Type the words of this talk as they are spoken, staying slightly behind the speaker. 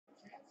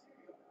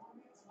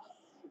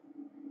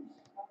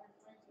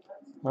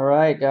All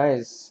right,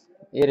 guys.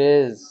 It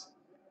is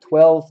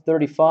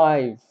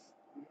 12:35.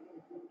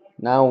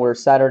 Now we're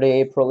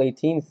Saturday, April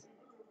 18th,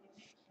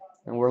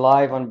 and we're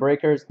live on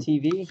Breakers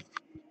TV.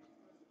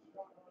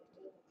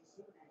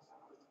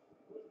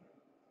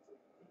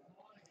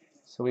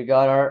 So we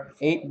got our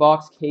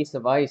 8-box case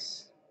of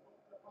ice.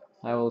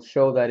 I will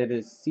show that it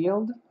is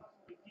sealed.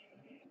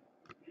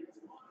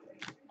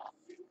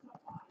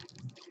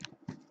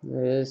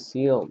 It is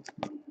sealed.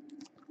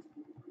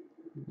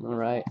 All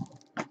right.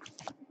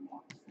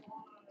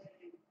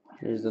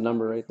 Here's the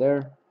number right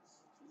there.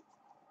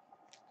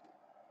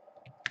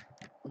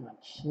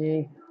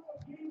 Okay.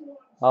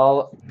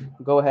 I'll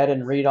go ahead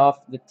and read off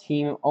the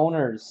team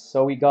owners.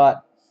 So we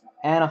got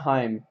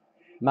Anaheim,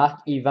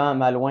 Marc-Yvan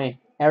Malouin.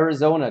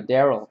 Arizona,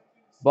 Daryl.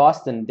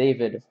 Boston,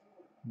 David.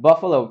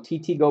 Buffalo,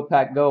 TT Go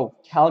Pack Go.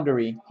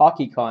 Calgary,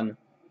 HockeyCon.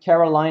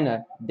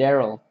 Carolina,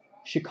 Daryl.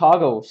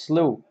 Chicago,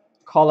 Slew.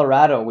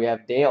 Colorado, we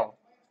have Dale.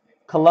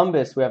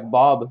 Columbus, we have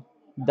Bob.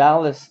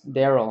 Dallas,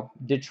 Daryl.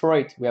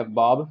 Detroit, we have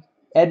Bob.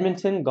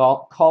 Edmonton,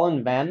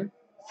 Colin Van.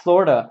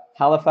 Florida,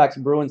 Halifax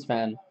Bruins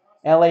fan.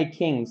 LA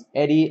Kings,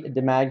 Eddie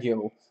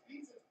DiMaggio.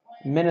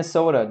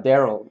 Minnesota,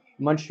 Daryl.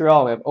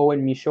 Montreal, we have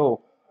Owen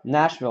Michaud.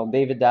 Nashville,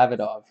 David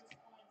Davidoff.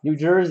 New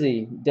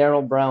Jersey,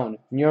 Daryl Brown.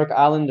 New York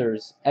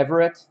Islanders,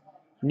 Everett.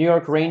 New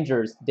York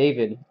Rangers,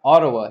 David.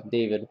 Ottawa,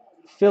 David.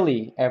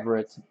 Philly,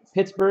 Everett.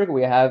 Pittsburgh,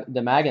 we have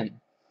DeMagan.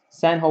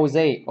 San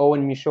Jose,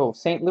 Owen Michaud.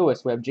 St.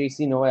 Louis, we have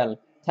JC Noel.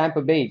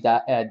 Tampa Bay,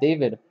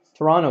 David.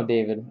 Toronto,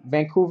 David.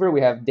 Vancouver,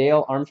 we have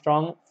Dale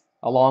Armstrong,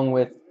 along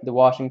with the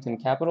Washington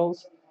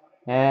Capitals.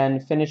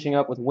 And finishing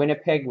up with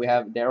Winnipeg, we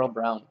have Daryl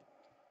Brown.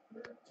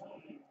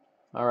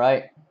 All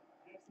right,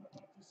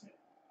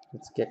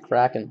 let's get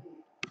cracking.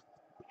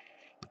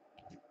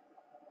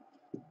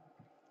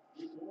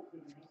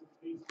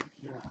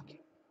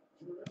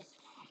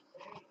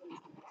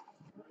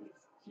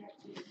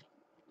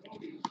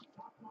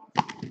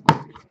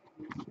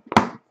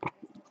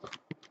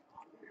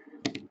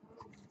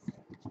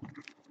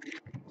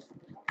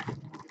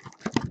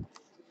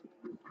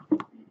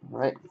 All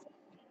right.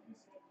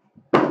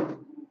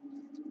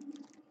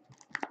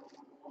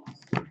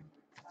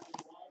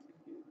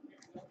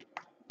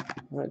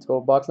 All right, let's go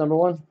with box number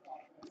one.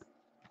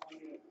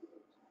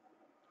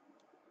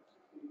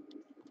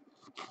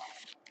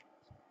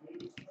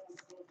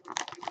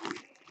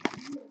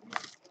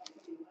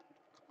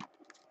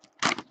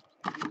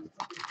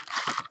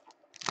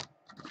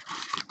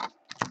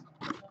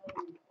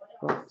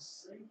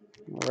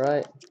 All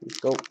right, let's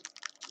go.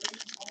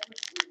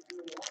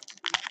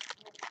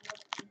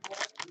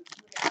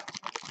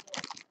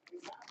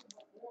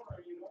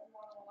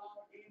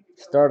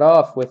 Start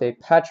off with a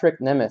Patrick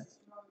Nemeth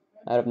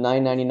out of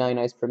 9.99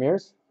 Ice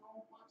Premiers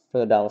for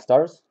the Dallas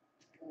Stars.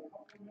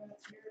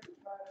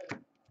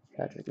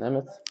 Patrick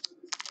Nemeth.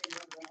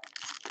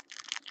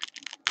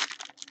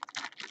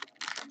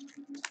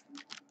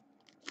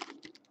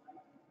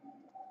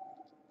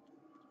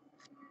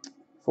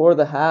 For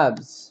the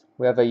Habs,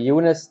 we have a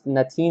Joonas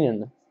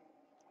Natinen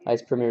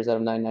Ice Premiers out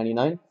of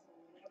 9.99.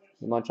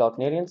 The Montreal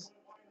Canadiens.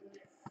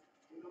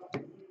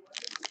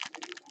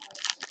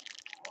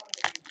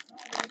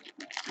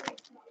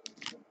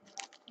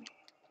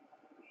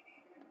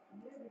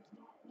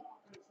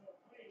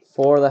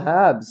 For the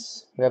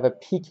Habs, we have a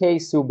PK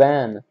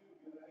Subban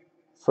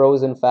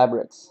Frozen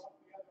Fabrics.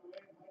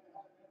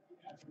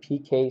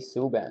 PK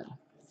Subban.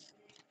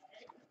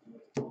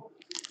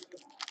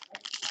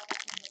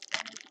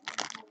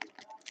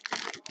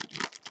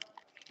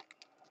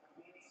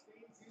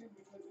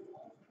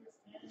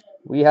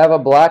 We have a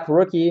black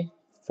rookie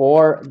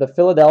for the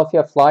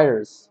Philadelphia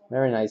Flyers.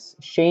 Very nice.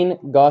 Shane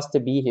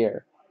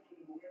Gostisbehere.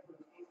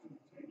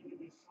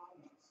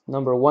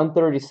 Number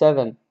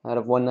 137 out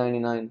of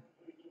 199.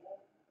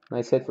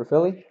 Nice hit for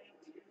Philly.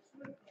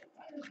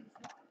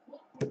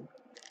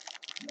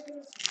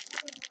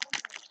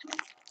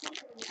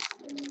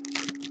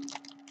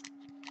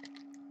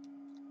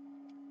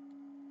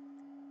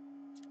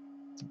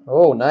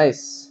 Oh,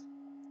 nice.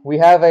 We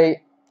have a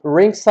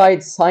Rinkside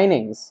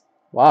Signings.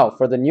 Wow,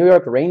 for the New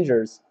York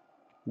Rangers.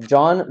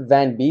 John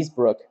Van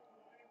Beesbrook.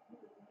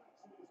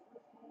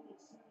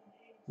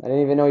 I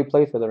didn't even know he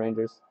played for the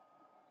Rangers.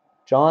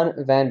 John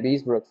Van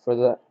Beesbrook for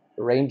the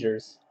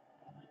Rangers.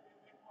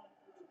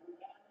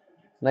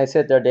 Nice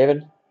hit there,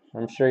 David.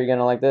 I'm sure you're going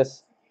to like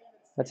this.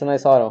 That's a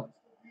nice auto.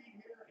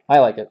 I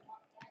like it.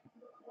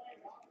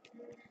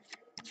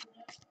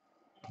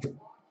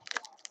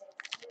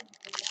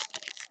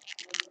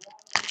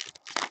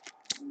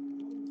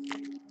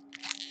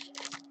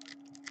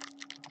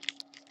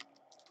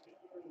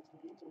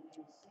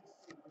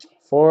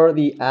 For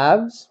the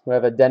Avs, we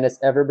have a Dennis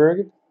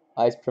Everberg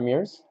Ice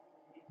Premiers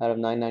out of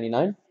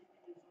 9.99.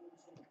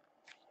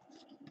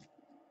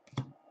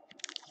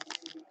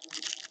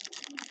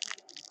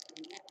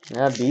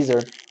 Yeah,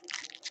 Beezer.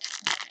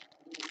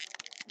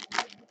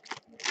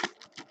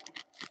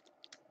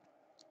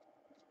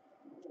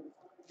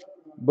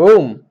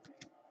 Boom.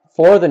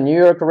 For the New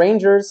York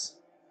Rangers,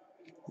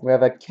 we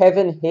have a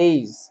Kevin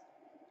Hayes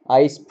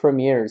Ice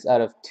Premiers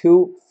out of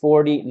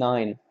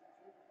 249.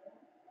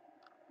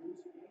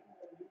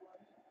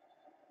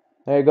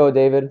 There you go,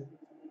 David.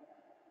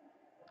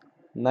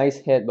 Nice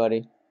hit,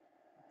 buddy.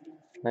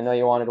 I know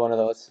you wanted one of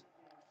those.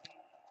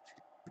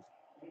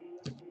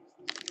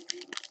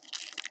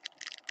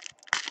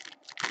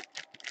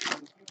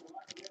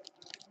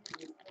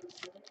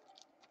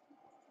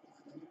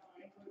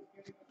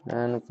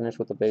 And we'll finish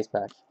with the base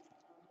pack.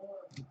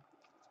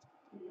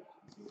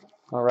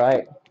 All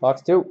right,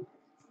 box 2.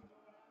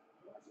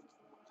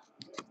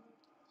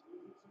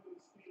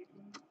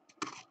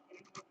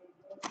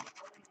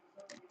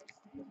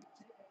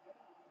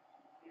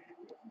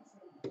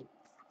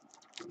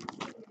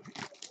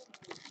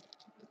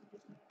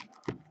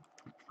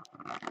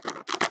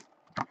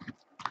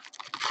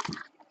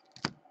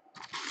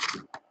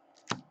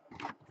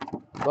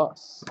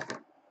 Box.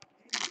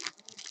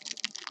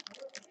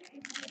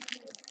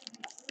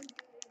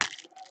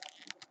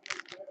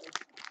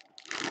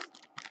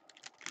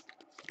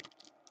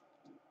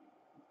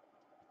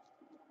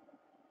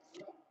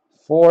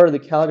 For the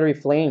Calgary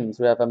Flames,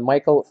 we have a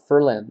Michael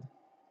Furland.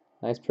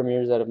 Nice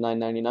Premiers out of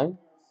 999.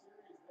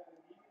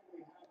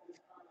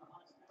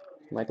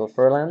 Michael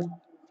Furland.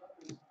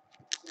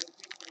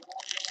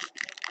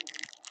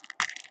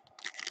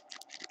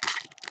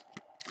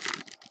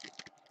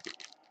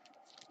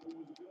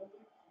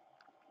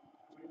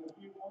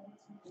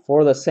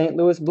 For the St.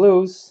 Louis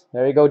Blues,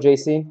 there you go,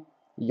 JC.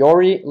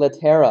 Yori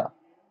Lehtera.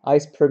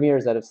 Ice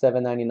Premiers out of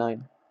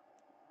 799.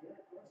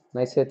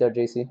 Nice hit there,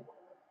 JC.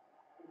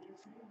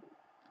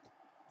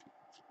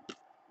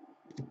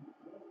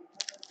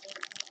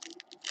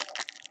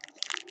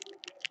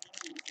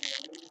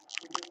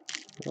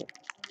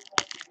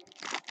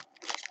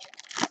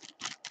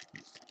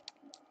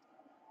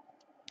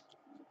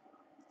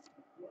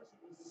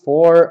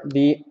 For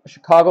the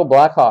Chicago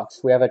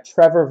Blackhawks, we have a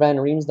Trevor Van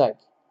Riemsdyk.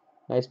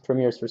 Nice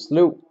Premiers for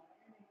Sloot.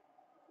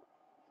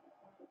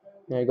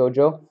 There you go,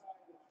 Joe.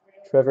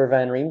 Trevor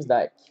Van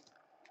Riemsdyk.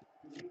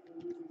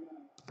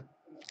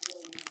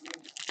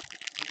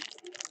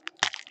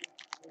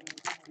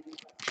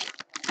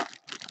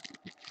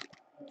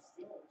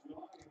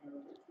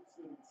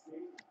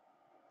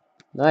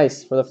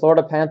 Nice. For the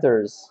Florida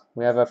Panthers,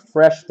 we have a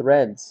Fresh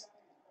Threads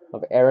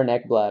of Aaron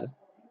Ekblad.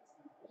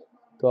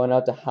 Going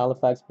out to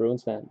Halifax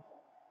Bruins fan.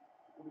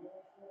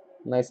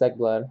 Nice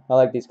Ekblad. I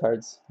like these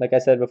cards. Like I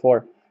said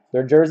before,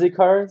 they're jersey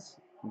cards,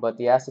 but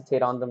the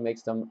acetate on them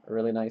makes them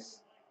really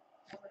nice.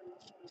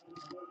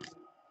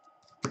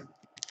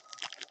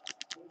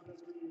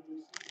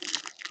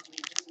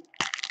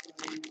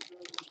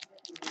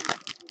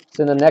 So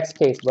in the next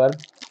case, bud.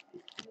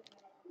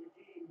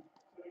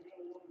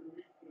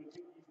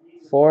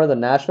 For the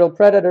Nashville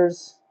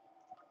Predators,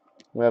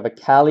 we have a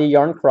Calle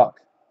Jarnkrok.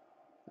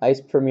 Ice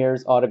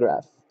Premiers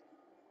autograph.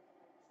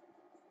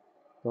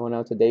 Going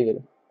out to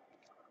David.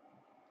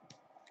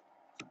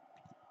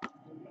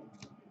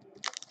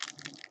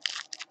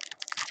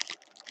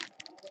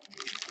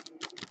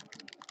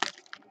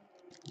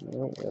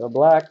 Oh, we have a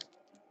black.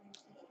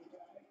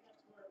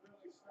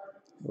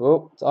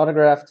 Oh, it's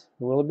autographed.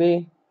 Who will it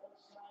be?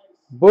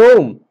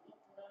 Boom!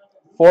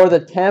 For the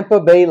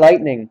Tampa Bay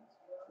Lightning,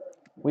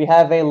 we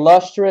have a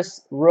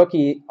lustrous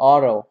rookie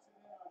auto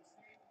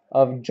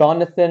of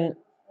Jonathan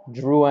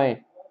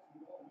Drouin.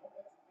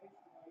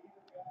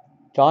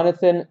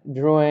 Jonathan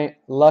Drouin,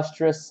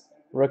 lustrous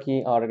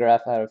rookie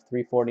autograph out of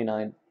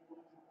 349.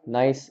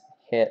 Nice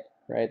hit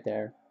right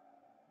there.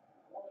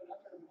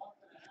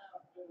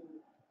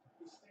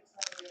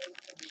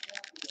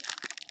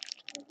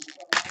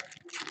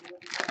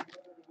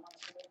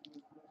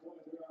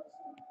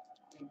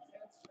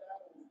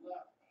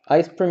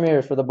 Ice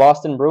Premiers for the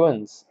Boston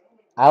Bruins,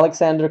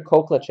 Alexander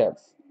Koklachev.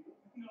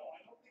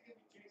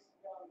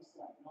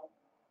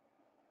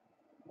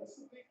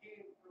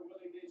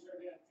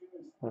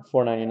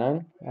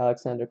 $4.99,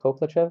 Alexander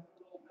Koklachev.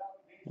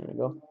 There we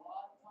go.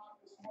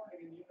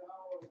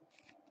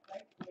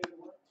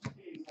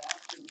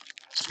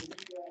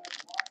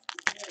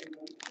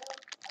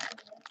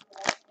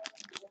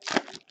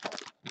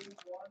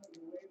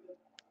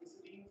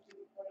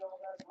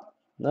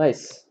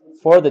 Nice.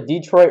 For the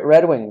Detroit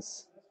Red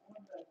Wings.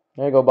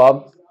 There you go,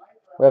 Bob.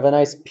 We have a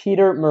nice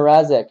Peter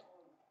Mrazek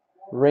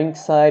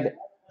rinkside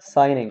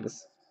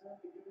signings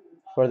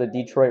for the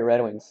Detroit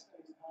Red Wings.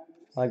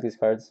 I like these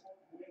cards.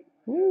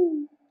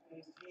 Woo.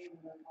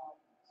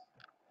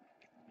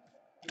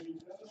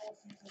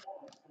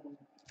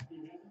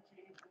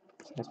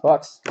 Nice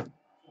box.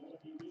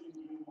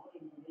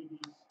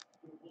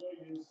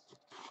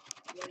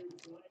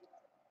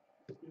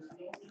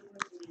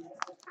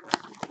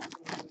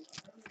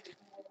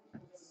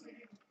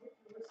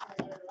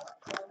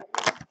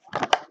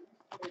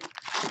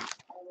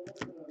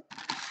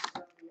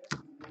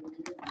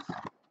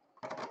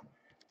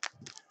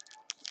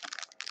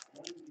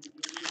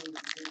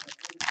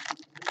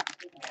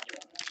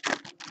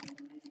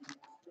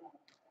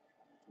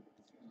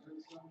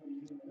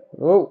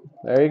 Oh,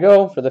 there you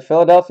go for the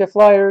Philadelphia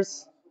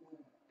Flyers.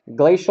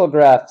 Glacial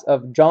Graph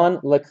of John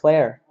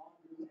LeClair.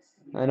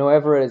 I know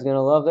Everett is going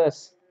to love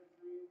this.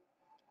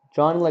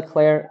 John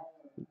Leclerc,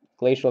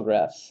 Glacial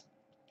Graphs.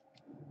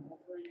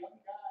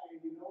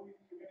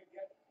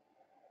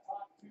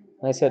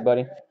 Nice hit,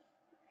 buddy.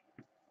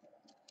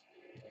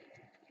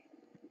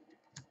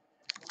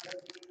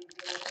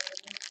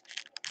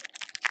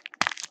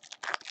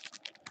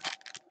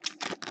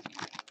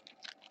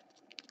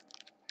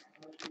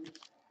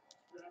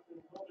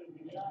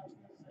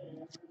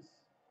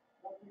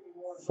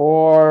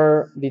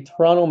 For the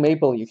Toronto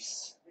Maple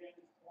Leafs,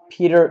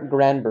 Peter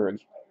Granberg.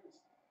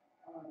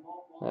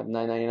 I have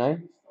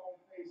 $9.99.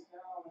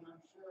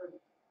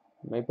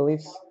 Maple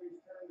Leafs.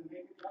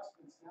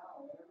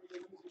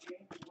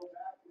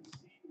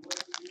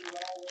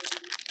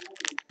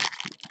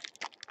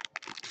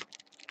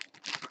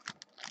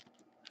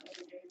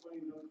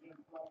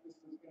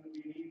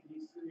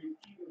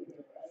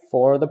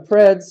 For the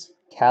Preds,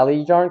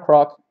 Calle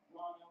Jarnkrok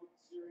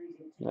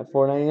at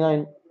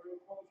 $4.99.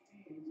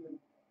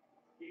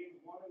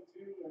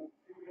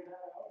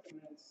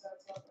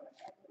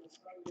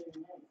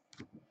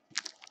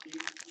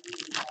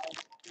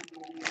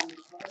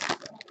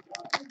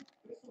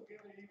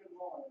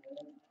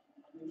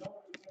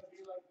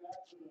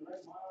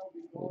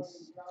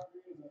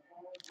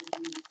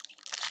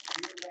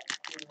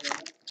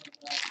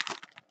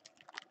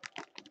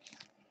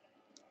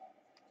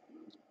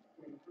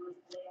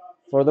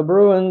 For the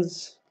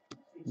Bruins,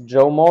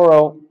 Joe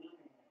Morrow,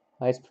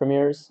 Ice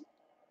Premiers,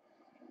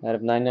 out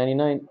of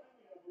 $9.99.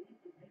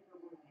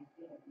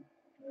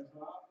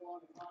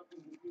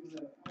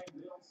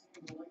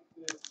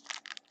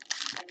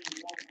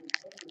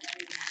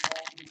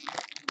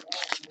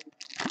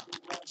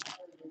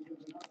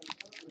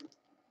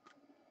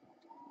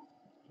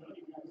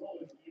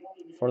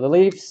 For the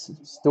Leafs,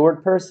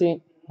 Stuart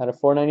Percy, out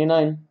of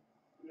 $4.99.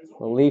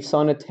 The Leafs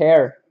on a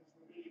tear.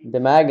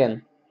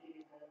 DeMagan.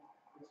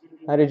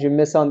 How did you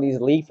miss on these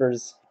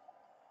Leafers?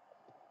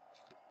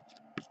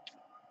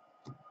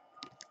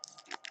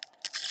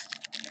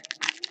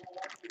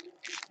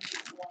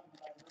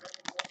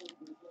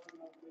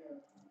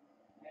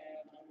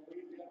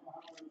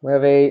 We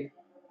have a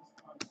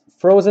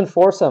Frozen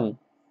Foursome.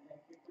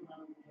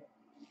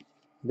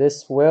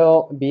 This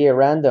will be a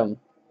random.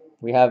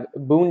 We have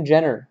Boone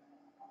Jenner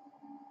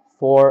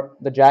for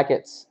the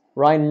Jackets.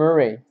 Ryan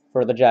Murray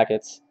for the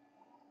Jackets.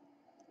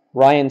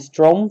 Ryan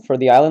Strome for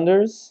the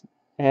Islanders.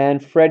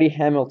 And Freddie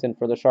Hamilton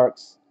for the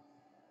Sharks.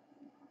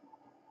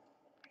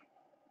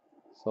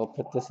 So I'll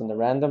put this in the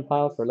random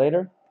pile for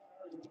later.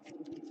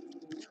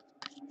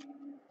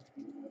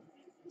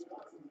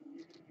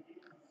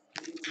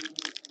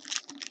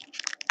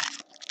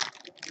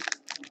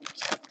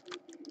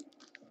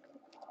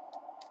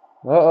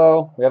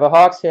 Uh-oh, we have a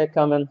Hawks hit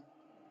coming.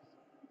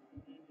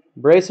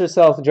 Brace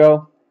yourself,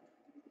 Joe.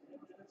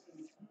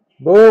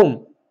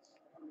 Boom!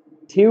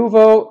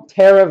 Teuvo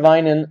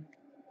Teravainen,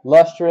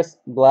 Lustrous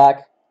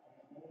Black,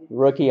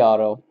 Rookie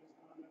Auto.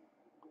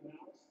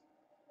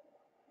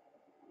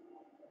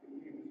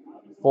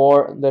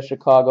 For the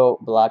Chicago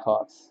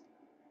Blackhawks.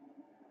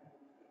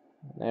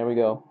 There we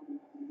go.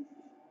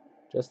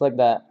 Just like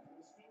that.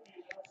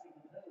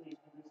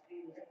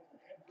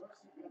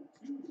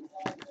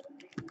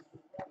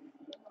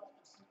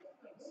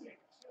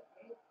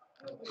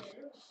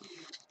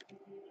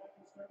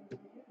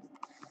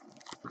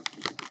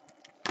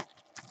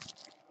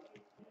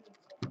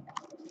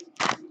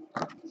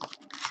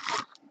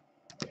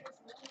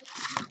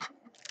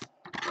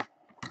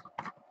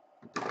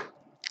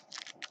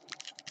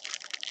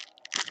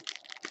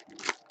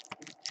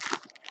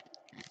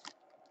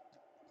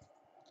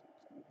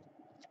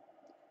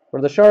 For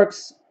the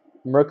Sharks,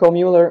 Mirko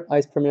Mueller,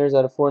 Ice Premiers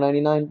out of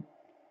 $4.99.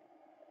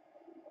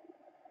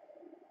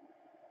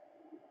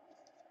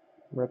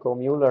 Mirko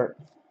Mueller.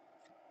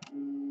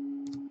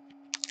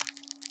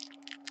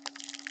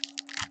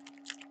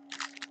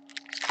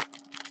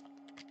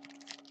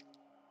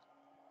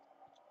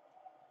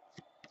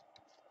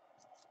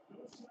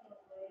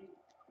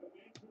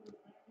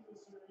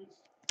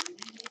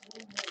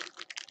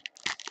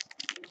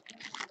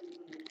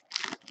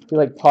 I feel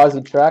like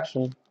Posy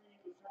traction.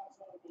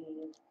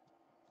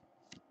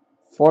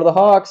 For the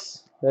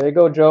Hawks, there you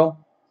go, Joe.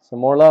 Some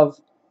more love.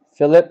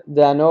 Philip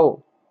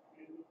Danault.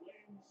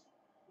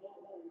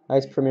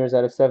 Ice Premiers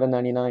out of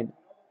 $7.99.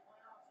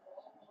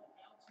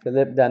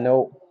 Philip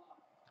Danault.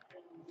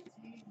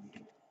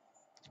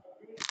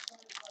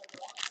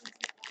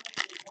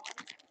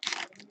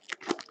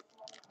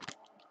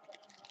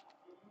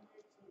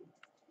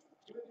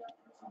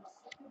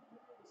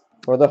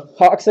 For the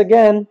Hawks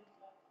again,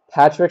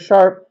 Patrick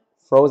Sharp,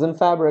 Frozen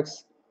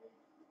Fabrics.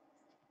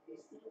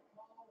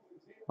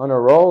 On a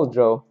roll,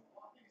 Joe.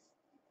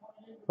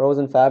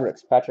 Frozen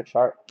Fabrics, Patrick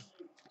Sharp.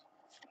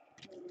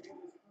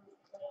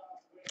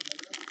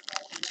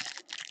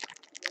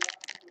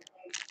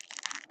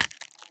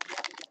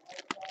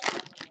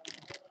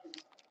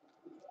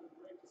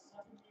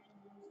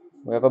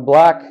 We have a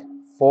black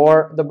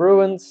for the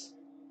Bruins.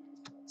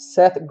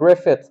 Seth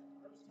Griffith,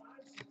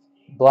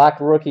 black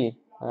rookie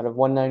out of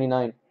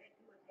 $199.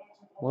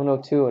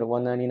 102 out of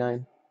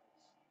 $199.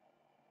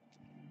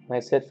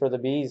 Nice hit for the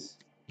Bees.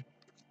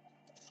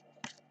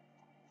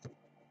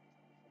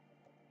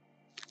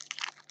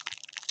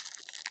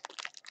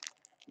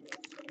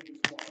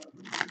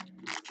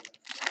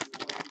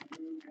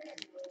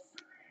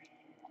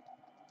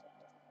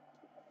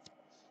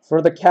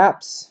 For the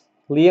Caps,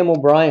 Liam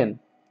O'Brien.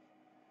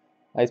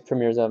 Ice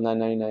Premiers out of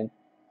 9.99.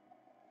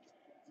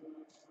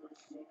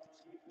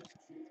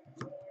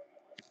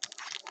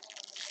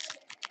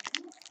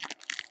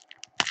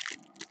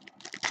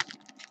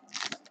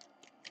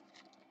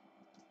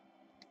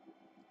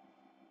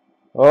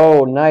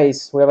 Oh,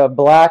 nice. We have a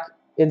black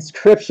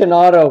inscription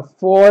auto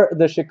for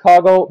the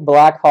Chicago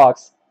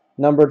Blackhawks,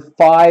 numbered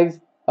 5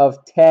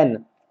 of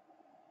 10.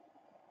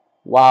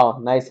 Wow,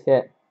 nice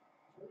hit.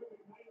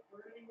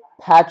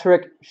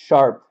 Patrick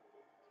Sharp,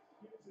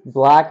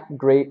 black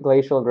great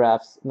glacial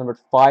graphs, numbered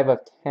 5 of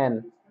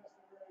 10.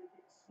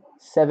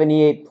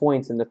 78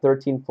 points in the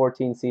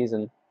 13-14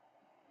 season.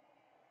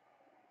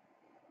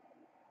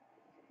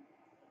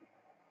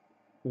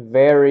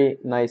 Very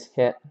nice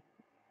hit,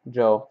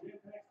 Joe.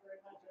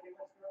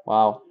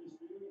 Wow.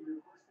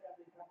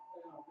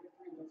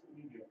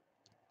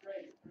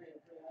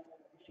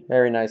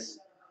 Very nice.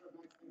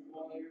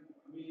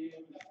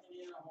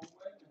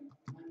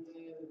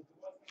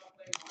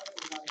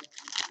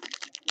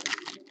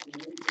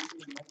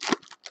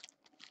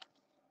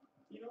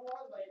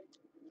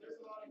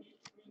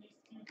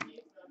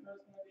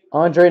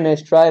 Andre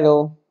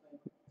Neustradel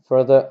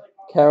for the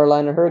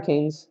Carolina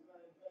Hurricanes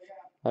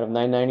out of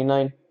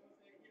 9.99.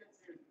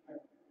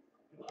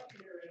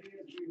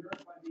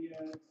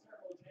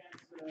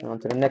 On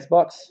to the next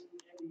box.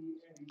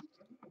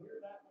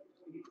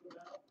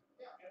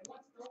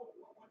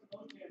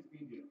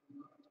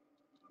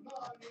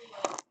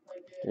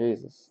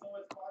 Jesus.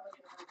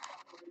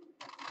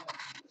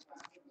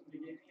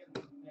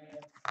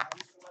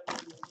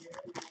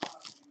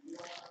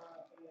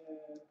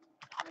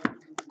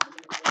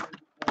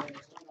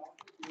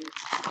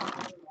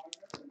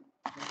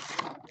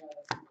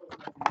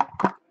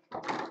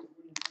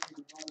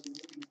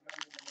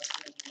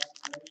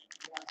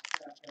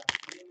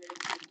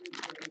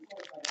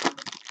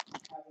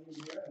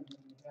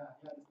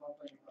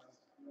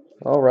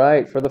 All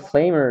right, for the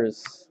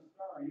Flamers,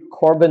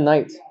 Corbin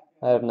Knight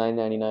out of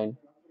 9.99.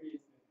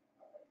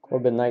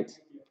 Corbin Knight.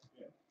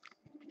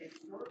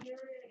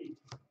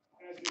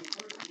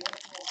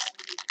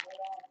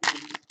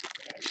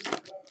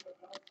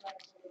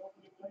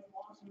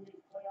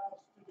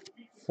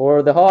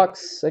 For the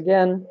Hawks,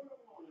 again,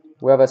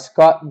 we have a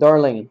Scott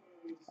Darling,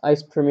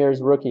 Ice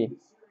Premiers rookie,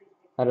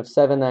 out of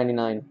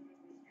 7.99.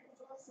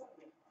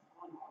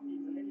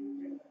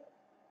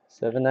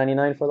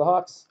 7.99 for the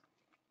Hawks.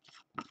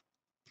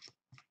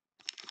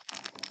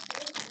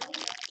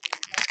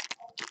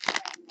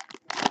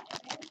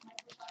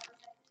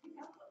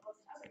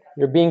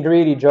 You're being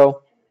greedy,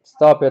 Joe.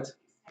 Stop it.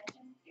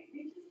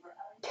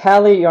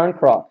 Calle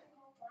Jarnkrok,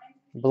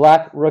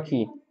 black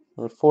rookie,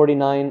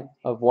 49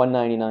 of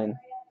 199.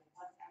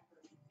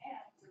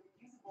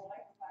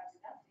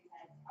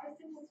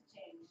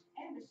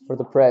 For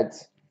the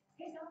Preds.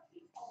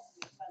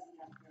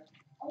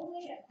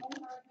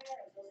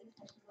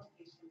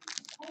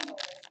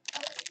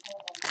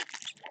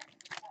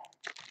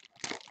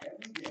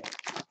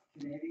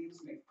 Canadians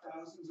make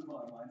thousands of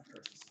online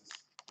purchases.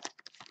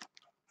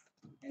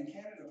 And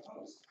Canada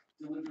Post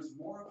delivers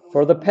more of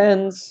For the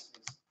Pens,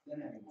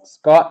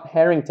 Scott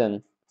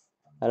Harrington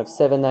out of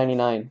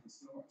 7.99.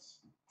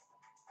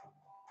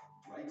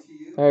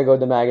 There you go,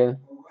 DeMagan.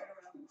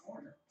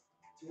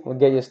 We'll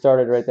get you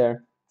started right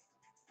there.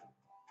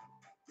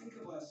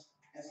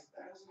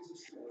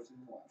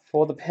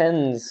 For the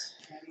Pens,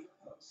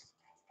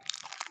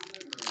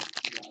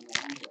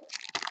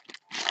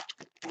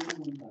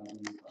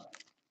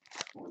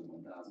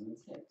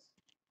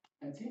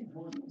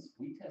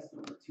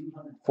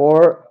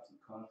 for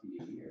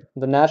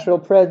the Nashville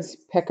Preds,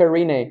 Pekka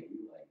Rinne,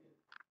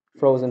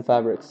 Frozen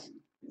Fabrics.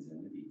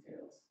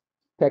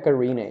 Pekka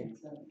Rinne.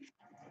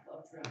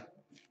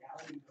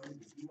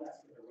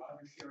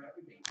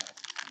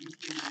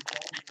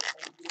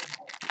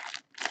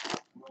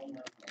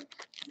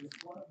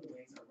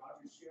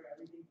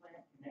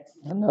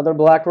 Another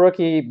black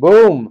rookie.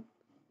 Boom!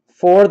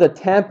 For the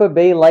Tampa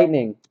Bay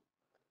Lightning.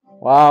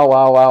 Wow,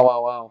 wow, wow,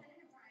 wow, wow.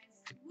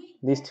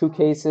 These two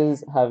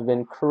cases have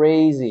been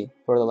crazy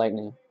for the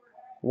Lightning.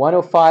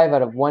 105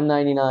 out of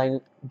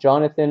 199.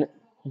 Jonathan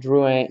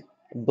Drouin,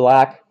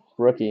 black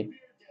rookie.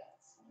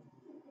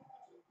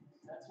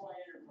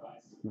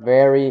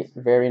 Very,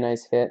 very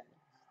nice hit.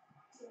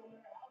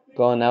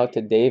 Going out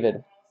to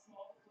David.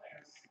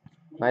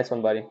 Nice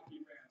one, buddy.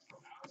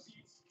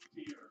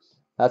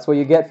 That's what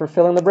you get for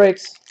filling the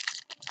breaks.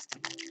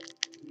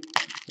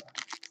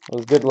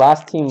 Those good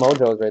last team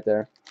mojos right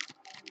there.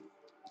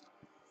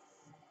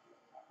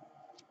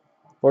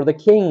 For the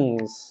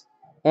Kings,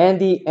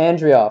 Andy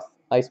Andrioff,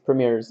 Ice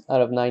Premiers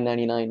out of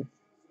 9.99.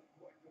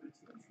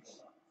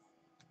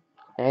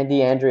 Andy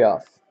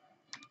Andrioff.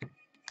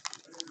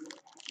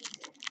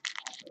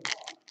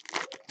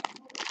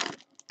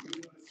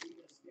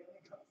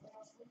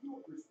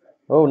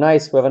 Oh,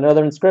 nice. We have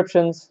another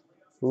inscriptions.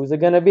 Who's it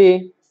gonna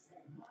be?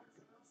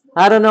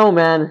 I don't know,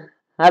 man.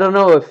 I don't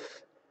know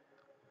if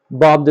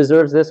Bob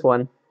deserves this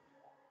one.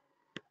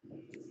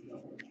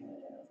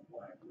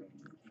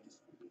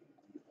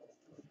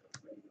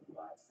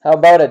 How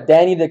about it?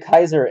 Danny the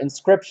Kaiser,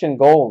 inscription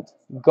gold.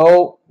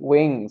 Go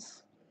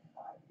Wings.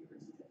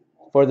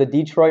 For the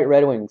Detroit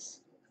Red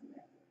Wings.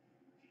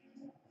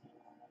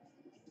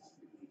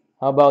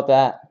 How about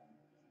that?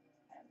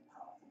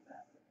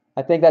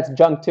 I think that's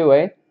junk too,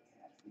 eh?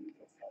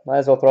 Might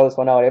as well throw this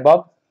one out, eh,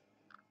 Bob?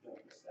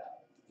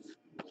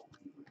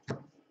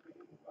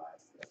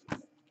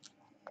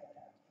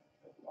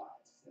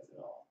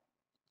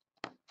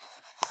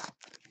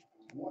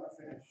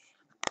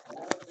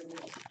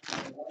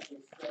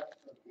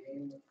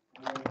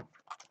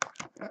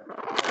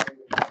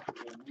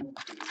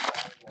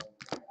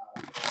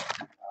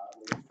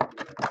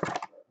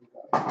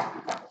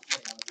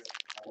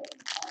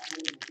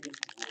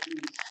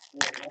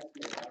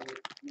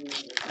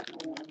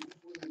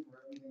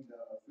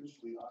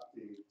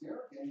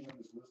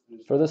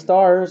 For the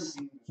Stars,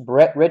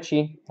 Brett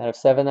Ritchie out of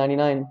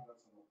 7.99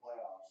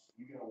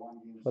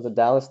 for the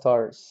Dallas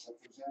Stars.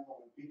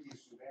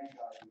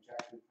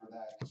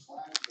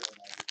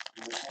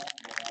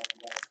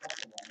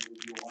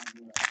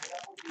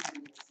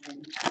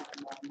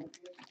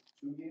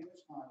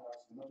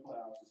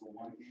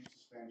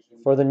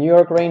 For the New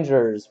York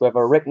Rangers, we have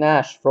a Rick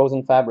Nash,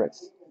 Frozen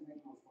Fabrics.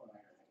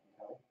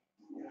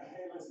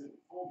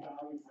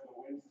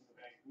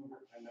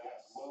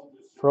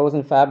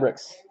 Frozen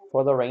Fabrics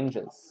for the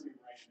Rangers.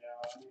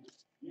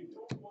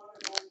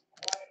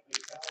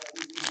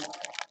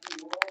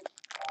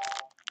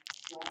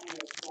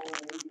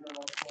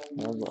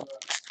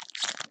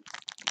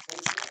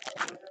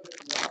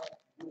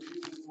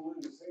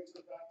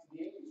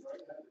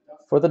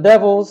 For the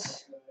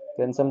Devils,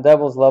 getting some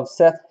Devils love,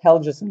 Seth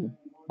Helgeson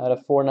out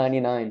of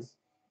 4.99.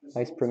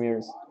 Nice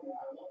premieres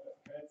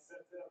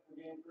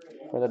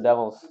for the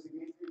Devils.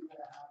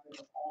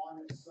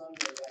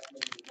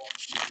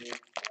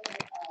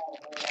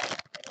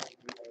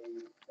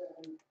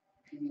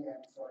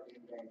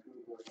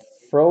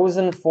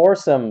 Frozen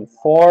Foursome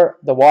for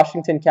the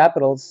Washington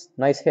Capitals.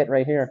 Nice hit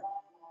right here.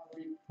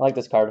 I like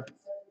this card.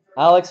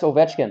 Alex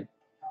Ovechkin.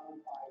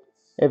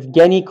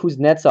 Evgeny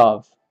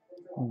Kuznetsov.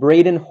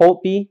 Braden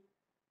Holtby.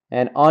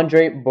 And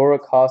Andrei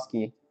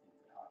Burakovsky.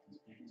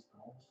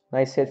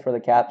 Nice hit for the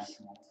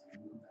Caps.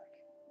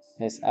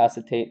 Nice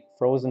acetate.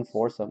 Frozen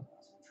Foursome.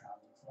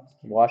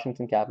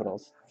 Washington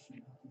Capitals.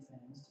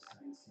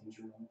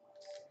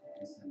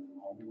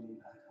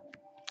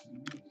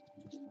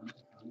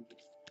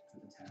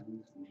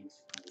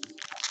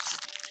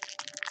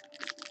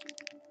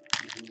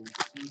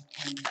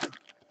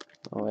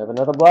 Oh, we have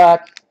another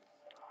black.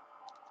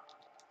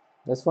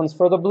 This one's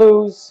for the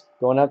Blues.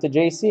 Going out to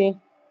JC.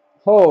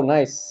 Oh,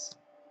 nice.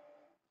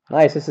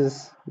 Nice. This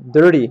is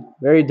dirty.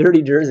 Very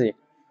dirty jersey.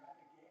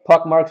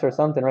 Puck marks or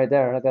something right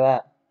there. Look at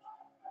that.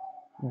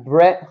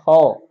 Brett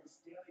Hull.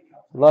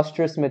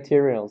 Lustrous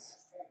Materials.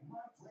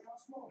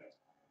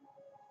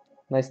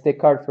 Nice thick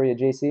card for you,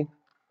 JC.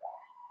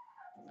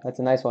 That's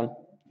a nice one.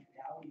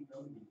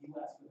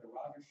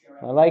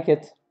 I like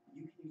it.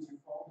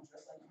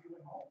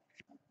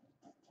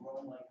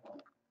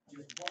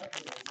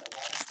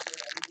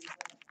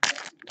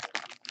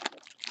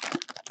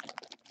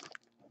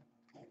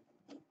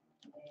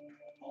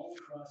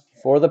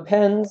 For the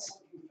Pens,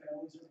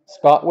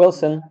 Scott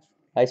Wilson,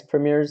 Ice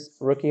Premier's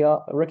rookie.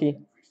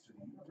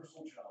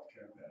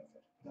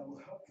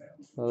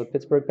 The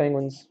Pittsburgh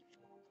Penguins.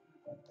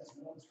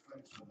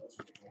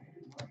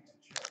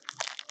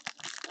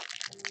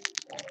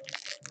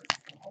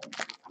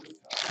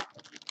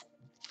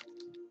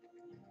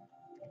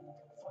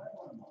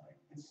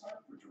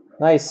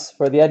 Nice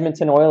for the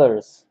Edmonton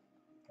Oilers.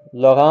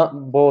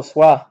 Laurent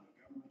Brossoit.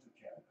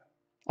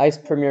 Ice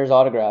Premier's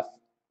autograph.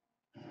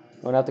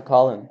 Going out to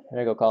Colin.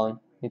 There you go, Colin.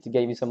 Need to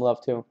give you some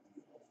love too.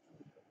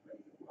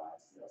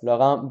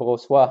 Laurent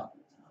Brossoit.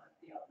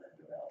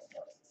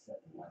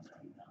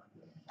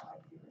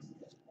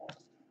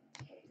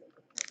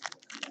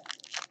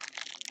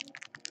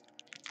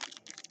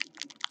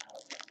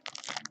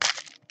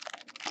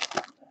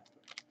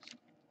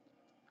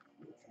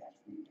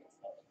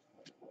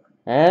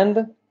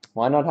 And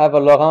why not have a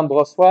Laurent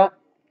Brossoit?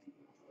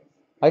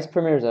 Ice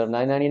Premiers out of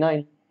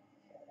 9.99.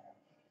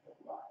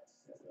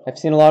 I've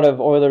seen a lot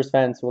of Oilers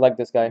fans who like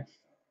this guy.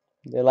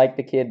 They like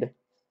the kid.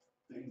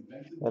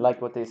 They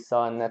like what they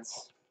saw, and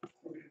it's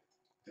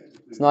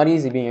not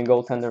easy being a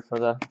goaltender for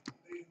the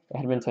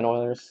Edmonton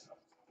Oilers.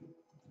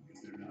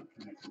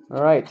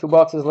 All right, 2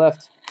 boxes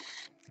left.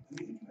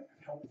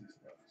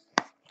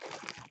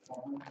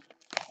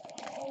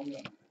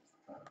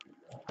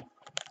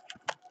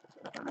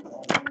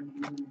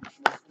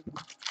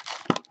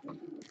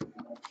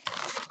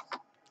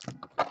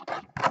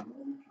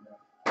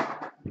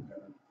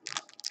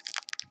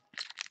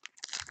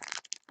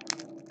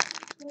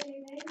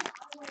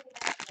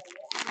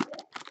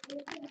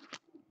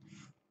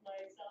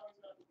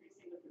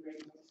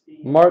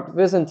 Mark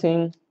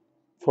Byzantine,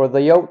 For the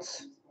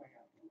Yotes,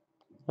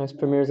 Ice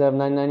Premiers out of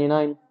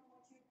 9.99.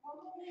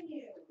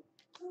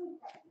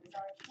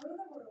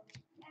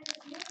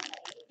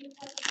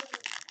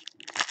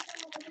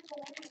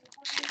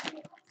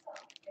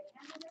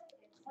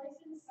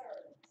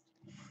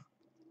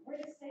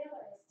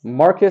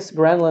 Marcus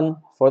Granlund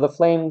for the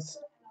Flames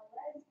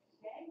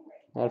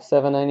out of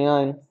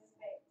 7.99.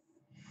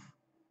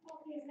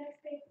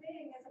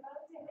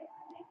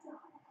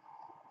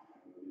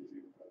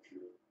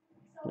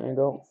 There you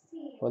go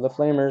for the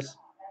Flamers.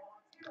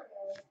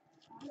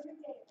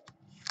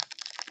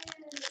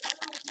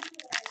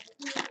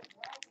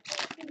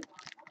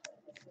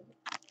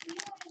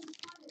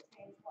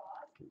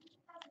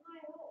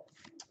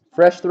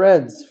 Fresh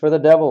Threads for the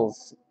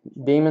Devils,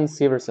 Damon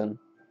Severson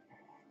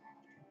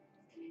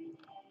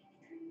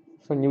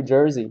for New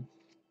Jersey.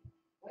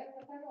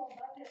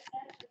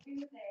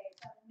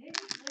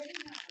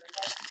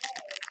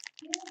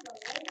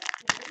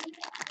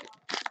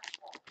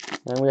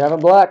 And we have a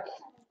black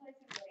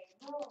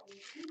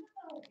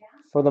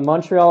for the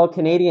Montreal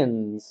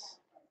Canadiens.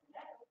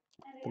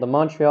 For the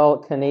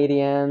Montreal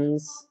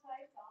Canadiens,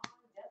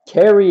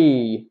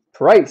 Carey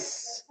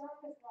Price.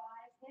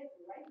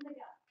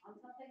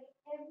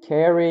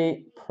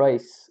 Carey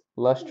Price,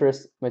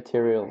 Lustrous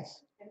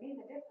Materials.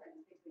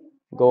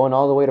 Going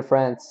all the way to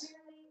France.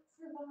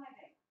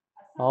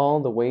 All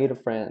the way to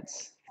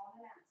France.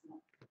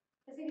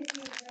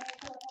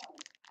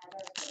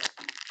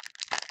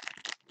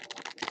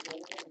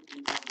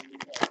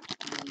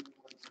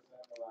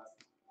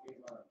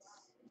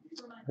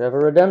 We have a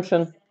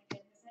redemption.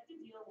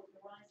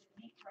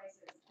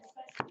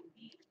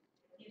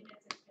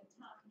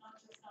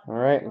 All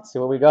right, let's see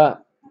what we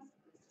got.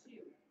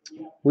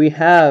 We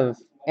have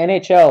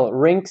NHL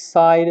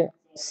Rinkside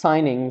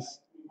Signings,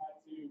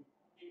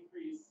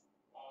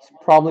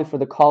 probably for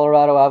the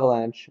Colorado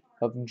Avalanche,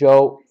 of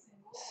Joe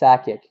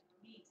Sakic.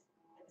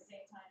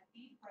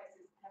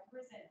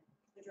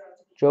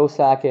 Joe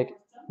Sakic,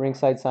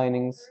 Rinkside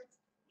Signings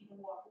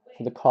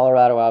for the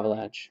Colorado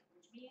Avalanche.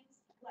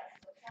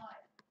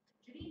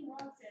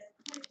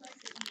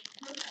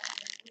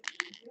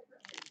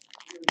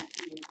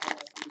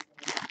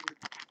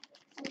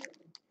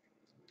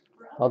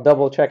 I'll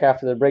double check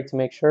after the break to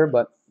make sure,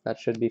 but that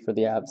should be for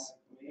the Avs.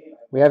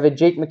 We have a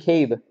Jake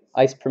McCabe,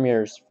 Ice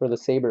Premiers for the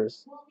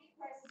Sabres.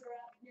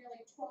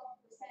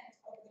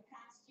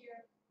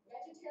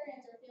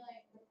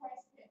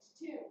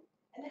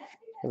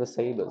 For the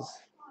Sabres.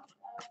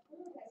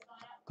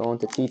 Going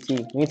to TT.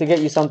 We need to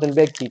get you something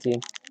big,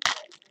 TT.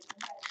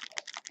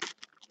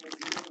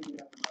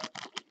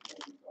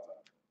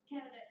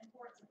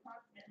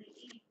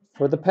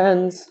 For the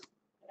Pens.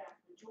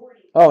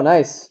 Oh,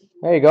 nice.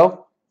 There you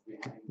go.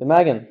 The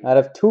Magan out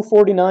of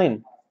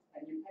 249.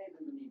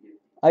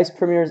 Ice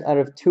Premiers out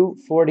of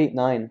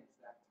 249.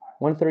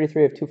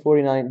 133 of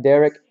 249.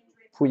 Derek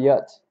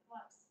Pouliot.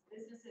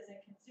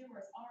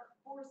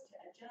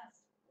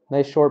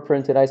 Nice short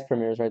printed Ice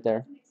Premiers right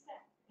there.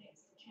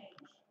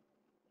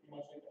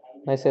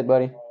 Nice hit,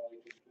 buddy.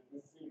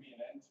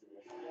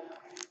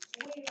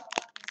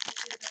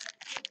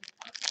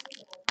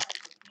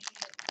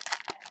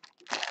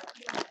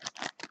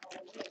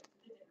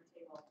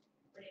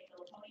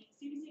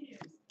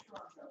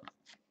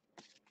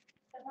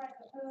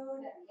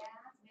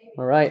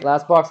 All right,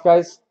 last box,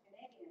 guys.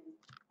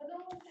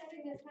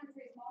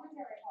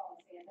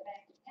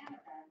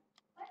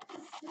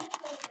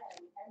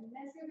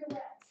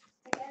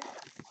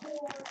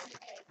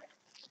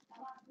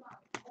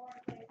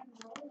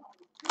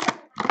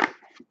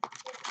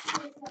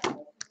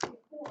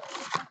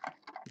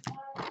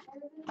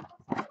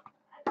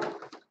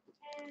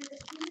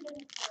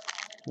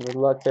 Good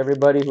luck to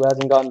everybody who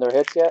hasn't gotten their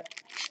hits yet.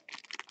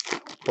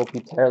 Hope you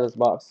tear this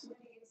box.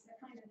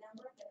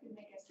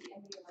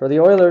 For the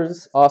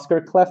Oilers,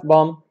 Oscar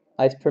Klefbom,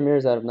 Ice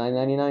Premiers out of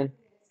 9.99.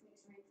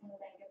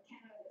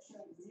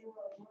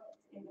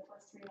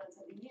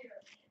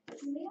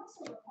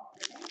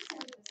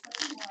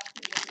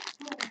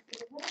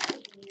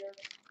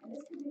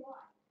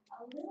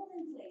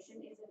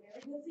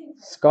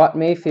 Scott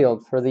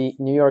Mayfield for the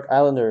New York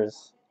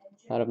Islanders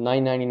out of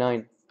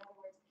 9.99.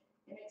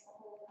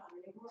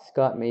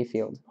 Scott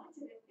Mayfield.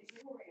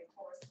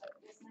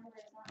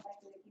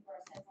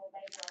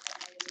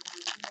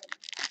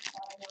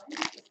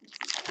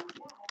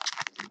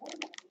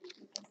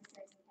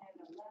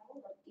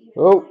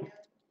 Oh,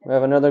 we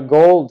have another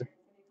gold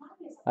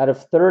out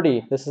of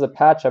 30. This is a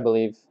patch, I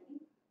believe.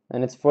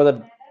 And it's for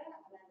the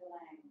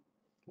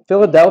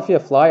Philadelphia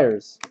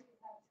Flyers.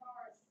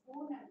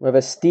 We have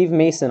a Steve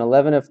Mason,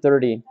 11 of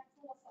 30.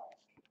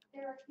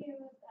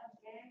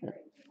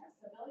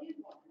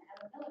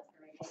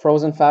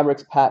 Frozen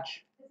Fabrics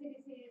patch.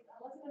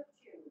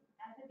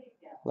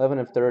 11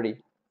 of 30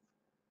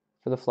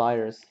 for the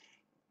Flyers.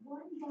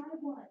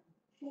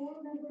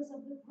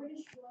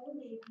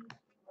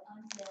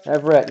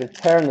 Everett, you're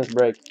tearing this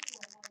break.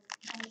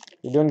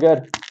 You're doing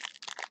good.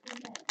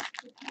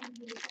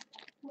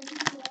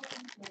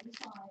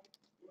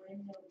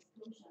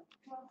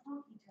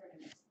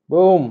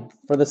 Boom.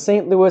 For the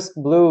St. Louis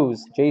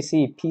Blues.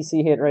 JC,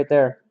 PC hit right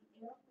there.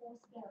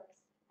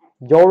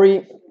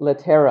 Yori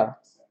Laterra.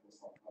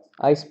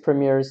 Ice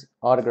Premier's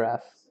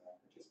autograph.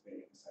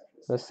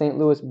 The St.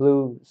 Louis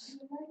Blues.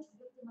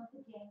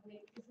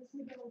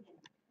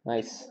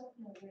 Nice.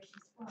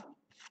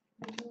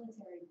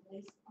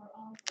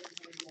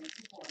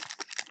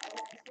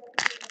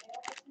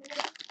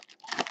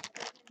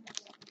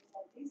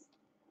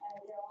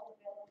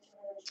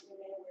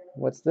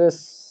 What's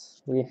this?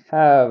 We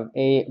have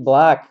a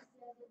black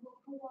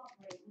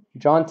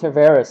John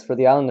Tavares for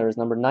the Islanders,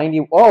 number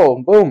 90.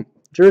 Oh, boom.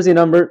 Jersey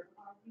number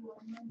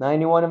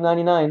 91 of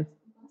 99.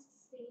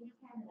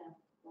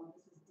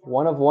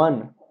 1 of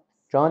 1.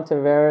 John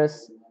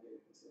Tavares,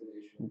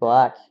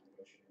 black.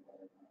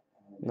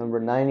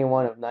 Number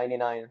 91 of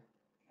 99.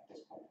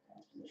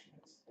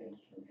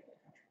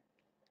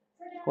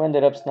 Who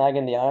ended up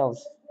snagging the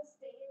Isles?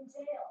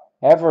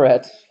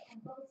 Everett.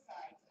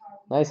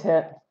 Nice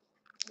hit.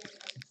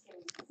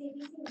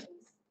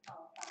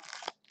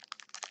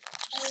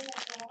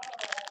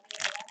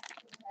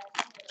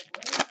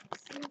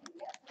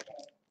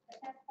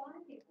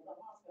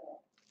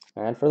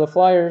 And for the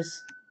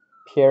Flyers,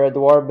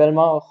 Pierre-Edouard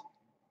Bellemare,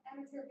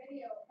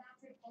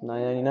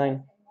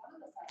 $9.99.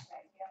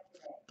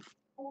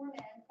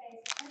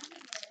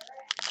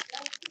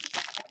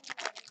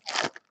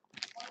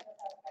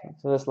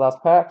 So this last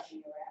pack.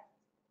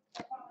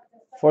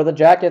 For the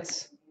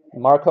Jackets,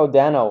 Marco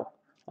Dano,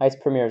 Ice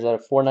Premiers out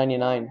of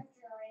 $4.99.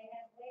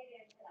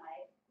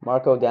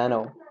 Marco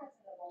Dano.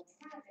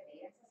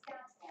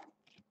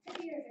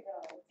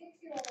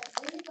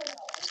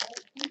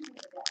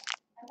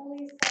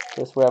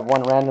 This we have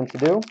one random to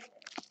do.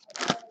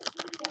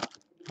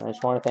 I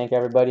just want to thank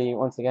everybody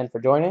once again for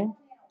joining.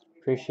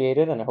 Appreciate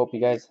it, and I hope you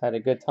guys had a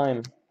good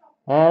time.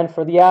 And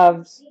for the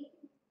Avs,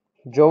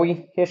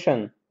 Joey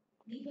Hishin,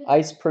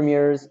 Ice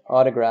Premiers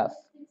autograph.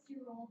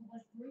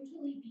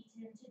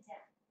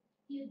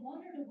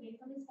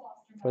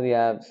 For the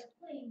Avs.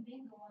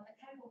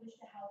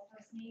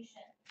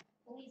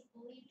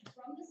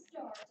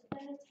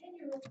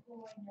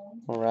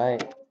 All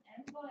right.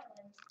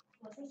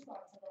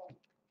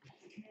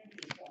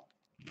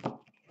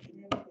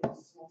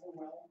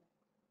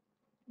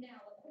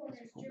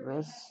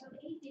 This.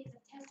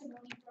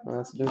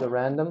 Let's do the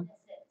random.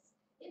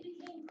 It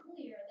became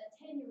clear that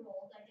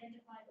 10-year-old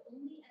identified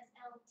only as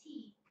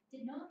LT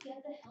did not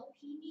get the help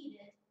he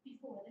needed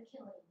before the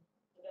killing.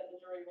 Did the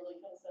jury really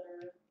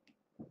consider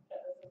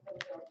that this is going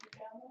to go to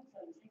families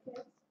and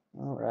kids?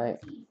 All right.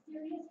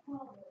 Serious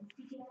problems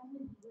began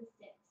when he was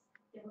 6.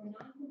 There were 9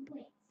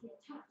 complaints he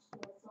had touched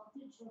or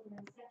assaulted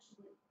children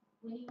sexually.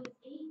 When he was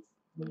 8,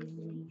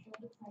 police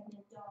killed a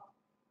pregnant dog.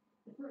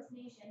 The First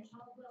Nation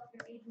Child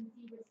Welfare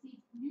Agency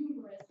received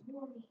numerous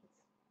warnings.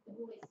 The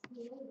boy's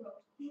school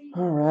wrote 3.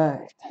 All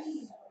right.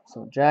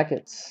 So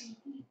Jackets.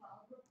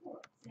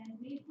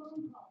 And made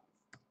phone calls.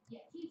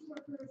 Yet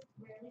caseworkers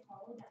rarely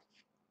followed up.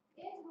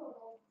 In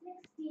total,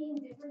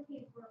 16 different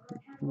caseworkers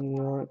New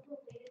York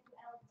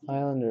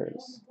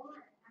Islanders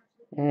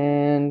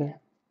and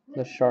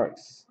the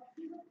Sharks.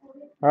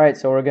 All right,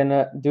 so we're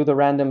gonna do the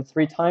random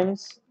 3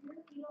 times,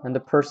 and the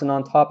person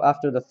on top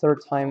after the 3rd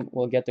time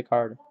will get the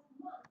card.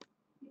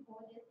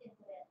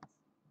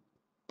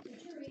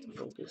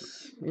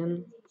 Focus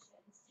in.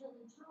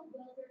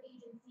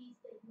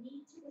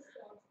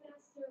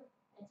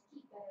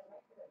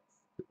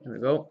 There we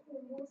go.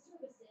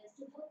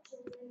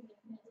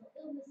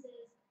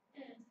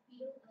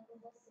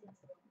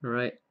 All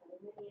right.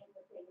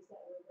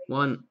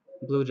 1,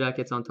 Blue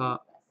Jackets on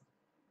top.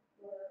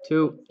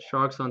 2,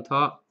 Sharks on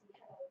top.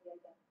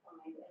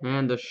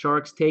 And the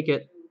Sharks take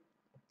it.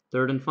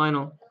 3rd and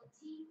final.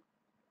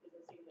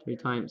 3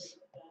 times.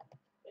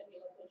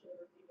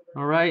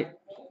 All right.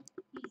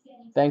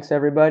 Thanks,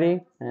 everybody,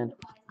 and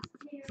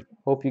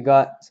hope you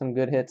got some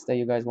good hits that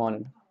you guys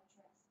wanted.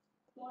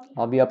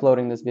 I'll be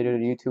uploading this video to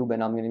YouTube,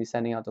 and I'm going to be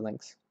sending out the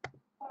links.